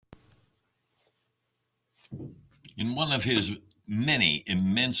In one of his many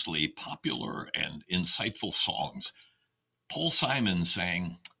immensely popular and insightful songs, Paul Simon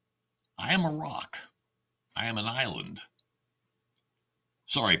sang, "I am a rock. I am an island."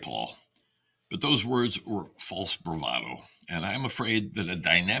 Sorry, Paul, but those words were false bravado, and I'm afraid that a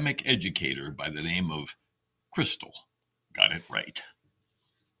dynamic educator by the name of Crystal got it right.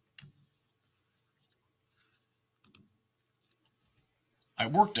 I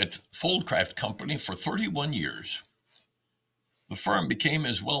worked at Foldcraft Company for 31 years. The firm became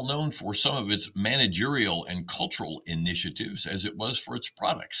as well known for some of its managerial and cultural initiatives as it was for its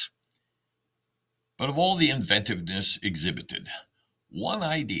products. But of all the inventiveness exhibited, one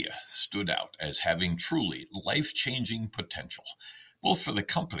idea stood out as having truly life-changing potential, both for the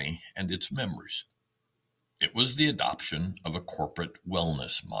company and its members. It was the adoption of a corporate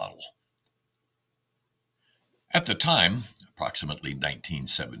wellness model. At the time, approximately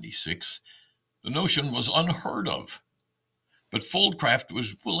 1976, the notion was unheard of. But Foldcraft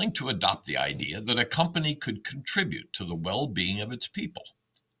was willing to adopt the idea that a company could contribute to the well-being of its people.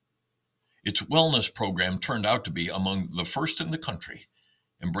 Its wellness program turned out to be among the first in the country,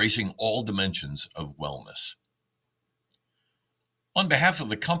 embracing all dimensions of wellness. On behalf of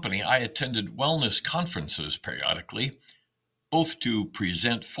the company, I attended wellness conferences periodically, both to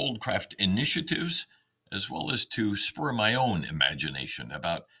present Foldcraft initiatives as well as to spur my own imagination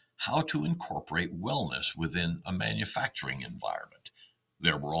about how to incorporate wellness within a manufacturing environment.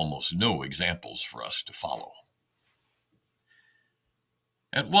 There were almost no examples for us to follow.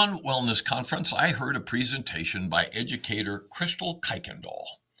 At one wellness conference, I heard a presentation by educator Crystal Kuykendall,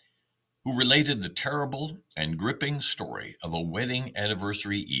 who related the terrible and gripping story of a wedding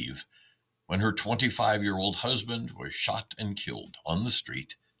anniversary eve when her 25-year-old husband was shot and killed on the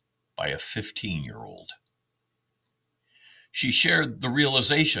street by a 15-year-old. She shared the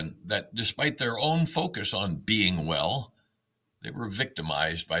realization that despite their own focus on being well, they were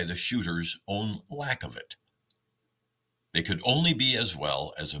victimized by the shooter's own lack of it. They could only be as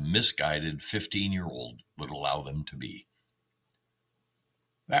well as a misguided 15-year-old would allow them to be.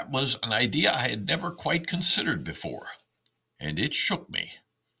 That was an idea I had never quite considered before, and it shook me.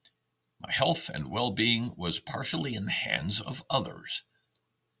 My health and well-being was partially in the hands of others.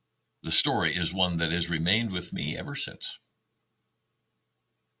 The story is one that has remained with me ever since.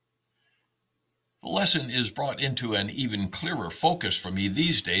 The lesson is brought into an even clearer focus for me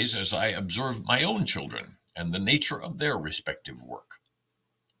these days as I observe my own children and the nature of their respective work.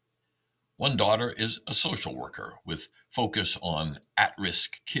 One daughter is a social worker with focus on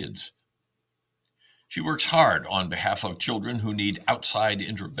at-risk kids. She works hard on behalf of children who need outside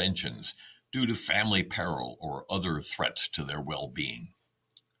interventions due to family peril or other threats to their well-being.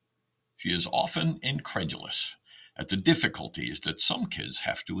 She is often incredulous at the difficulties that some kids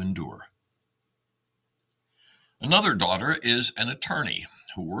have to endure. Another daughter is an attorney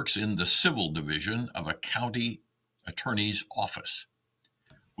who works in the civil division of a county attorney's office,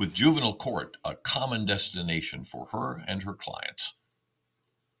 with juvenile court a common destination for her and her clients.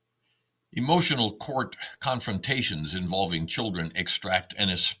 Emotional court confrontations involving children extract an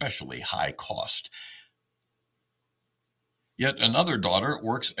especially high cost. Yet another daughter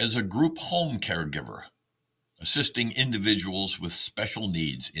works as a group home caregiver, assisting individuals with special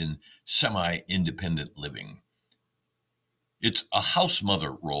needs in semi-independent living. It's a house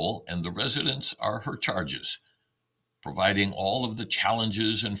mother role, and the residents are her charges, providing all of the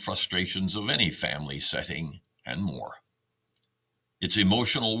challenges and frustrations of any family setting and more. It's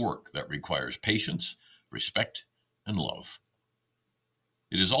emotional work that requires patience, respect, and love.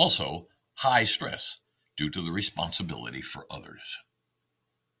 It is also high stress due to the responsibility for others.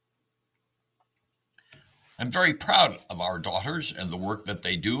 I'm very proud of our daughters and the work that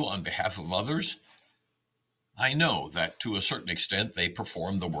they do on behalf of others. I know that to a certain extent they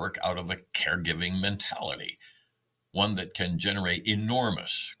perform the work out of a caregiving mentality, one that can generate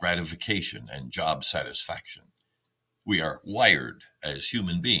enormous gratification and job satisfaction. We are wired as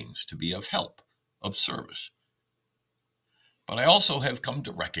human beings to be of help, of service. But I also have come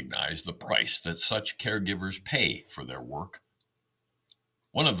to recognize the price that such caregivers pay for their work.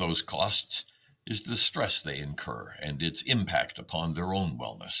 One of those costs is the stress they incur and its impact upon their own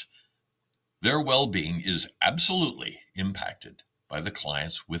wellness. Their well-being is absolutely impacted by the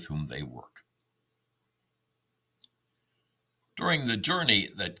clients with whom they work. During the journey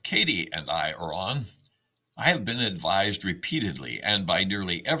that Katie and I are on, I have been advised repeatedly and by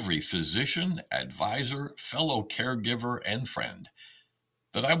nearly every physician, advisor, fellow caregiver, and friend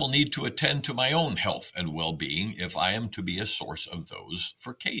that I will need to attend to my own health and well-being if I am to be a source of those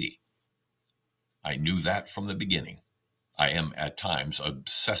for Katie. I knew that from the beginning. I am at times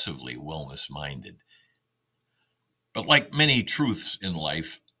obsessively wellness-minded. But like many truths in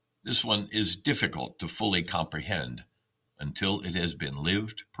life, this one is difficult to fully comprehend until it has been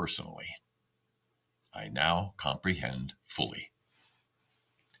lived personally. I now comprehend fully.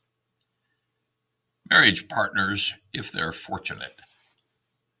 Marriage partners, if they're fortunate,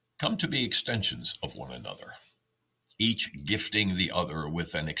 come to be extensions of one another, each gifting the other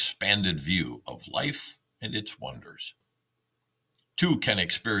with an expanded view of life and its wonders. Two can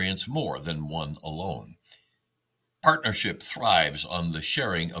experience more than one alone. Partnership thrives on the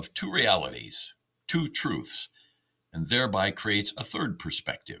sharing of two realities, two truths, and thereby creates a third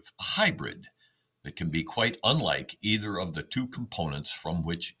perspective, a hybrid that can be quite unlike either of the two components from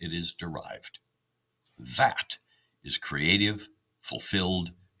which it is derived. That is creative,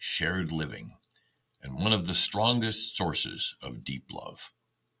 fulfilled, shared living, and one of the strongest sources of deep love.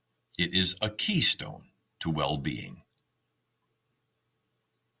 It is a keystone to well-being.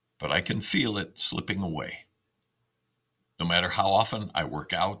 But I can feel it slipping away. No matter how often I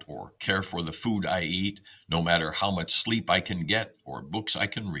work out or care for the food I eat, no matter how much sleep I can get or books I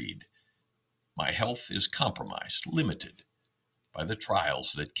can read, my health is compromised, limited by the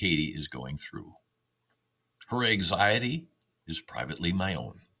trials that Katie is going through. Her anxiety is privately my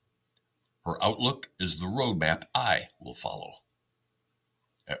own. Her outlook is the roadmap I will follow.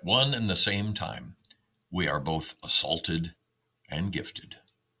 At one and the same time, we are both assaulted and gifted.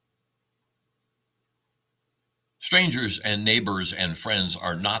 Strangers and neighbors and friends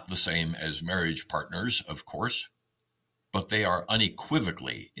are not the same as marriage partners, of course, but they are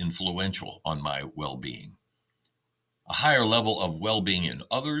unequivocally influential on my well-being. A higher level of well-being in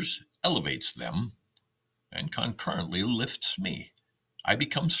others elevates them and concurrently lifts me. I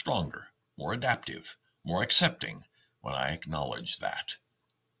become stronger, more adaptive, more accepting when I acknowledge that.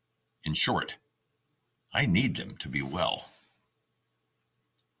 In short, I need them to be well.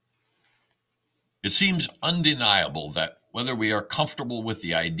 It seems undeniable that whether we are comfortable with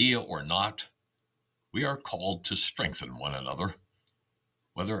the idea or not, we are called to strengthen one another,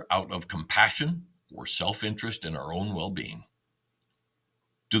 whether out of compassion or self-interest in our own well-being.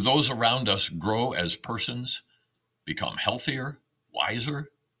 Do those around us grow as persons, become healthier,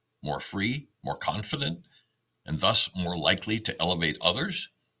 wiser, more free, more confident, and thus more likely to elevate others?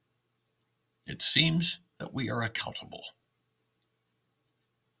 It seems that we are accountable.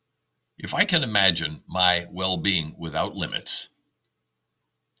 If I can imagine my well-being without limits,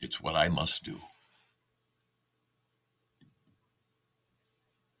 it's what I must do.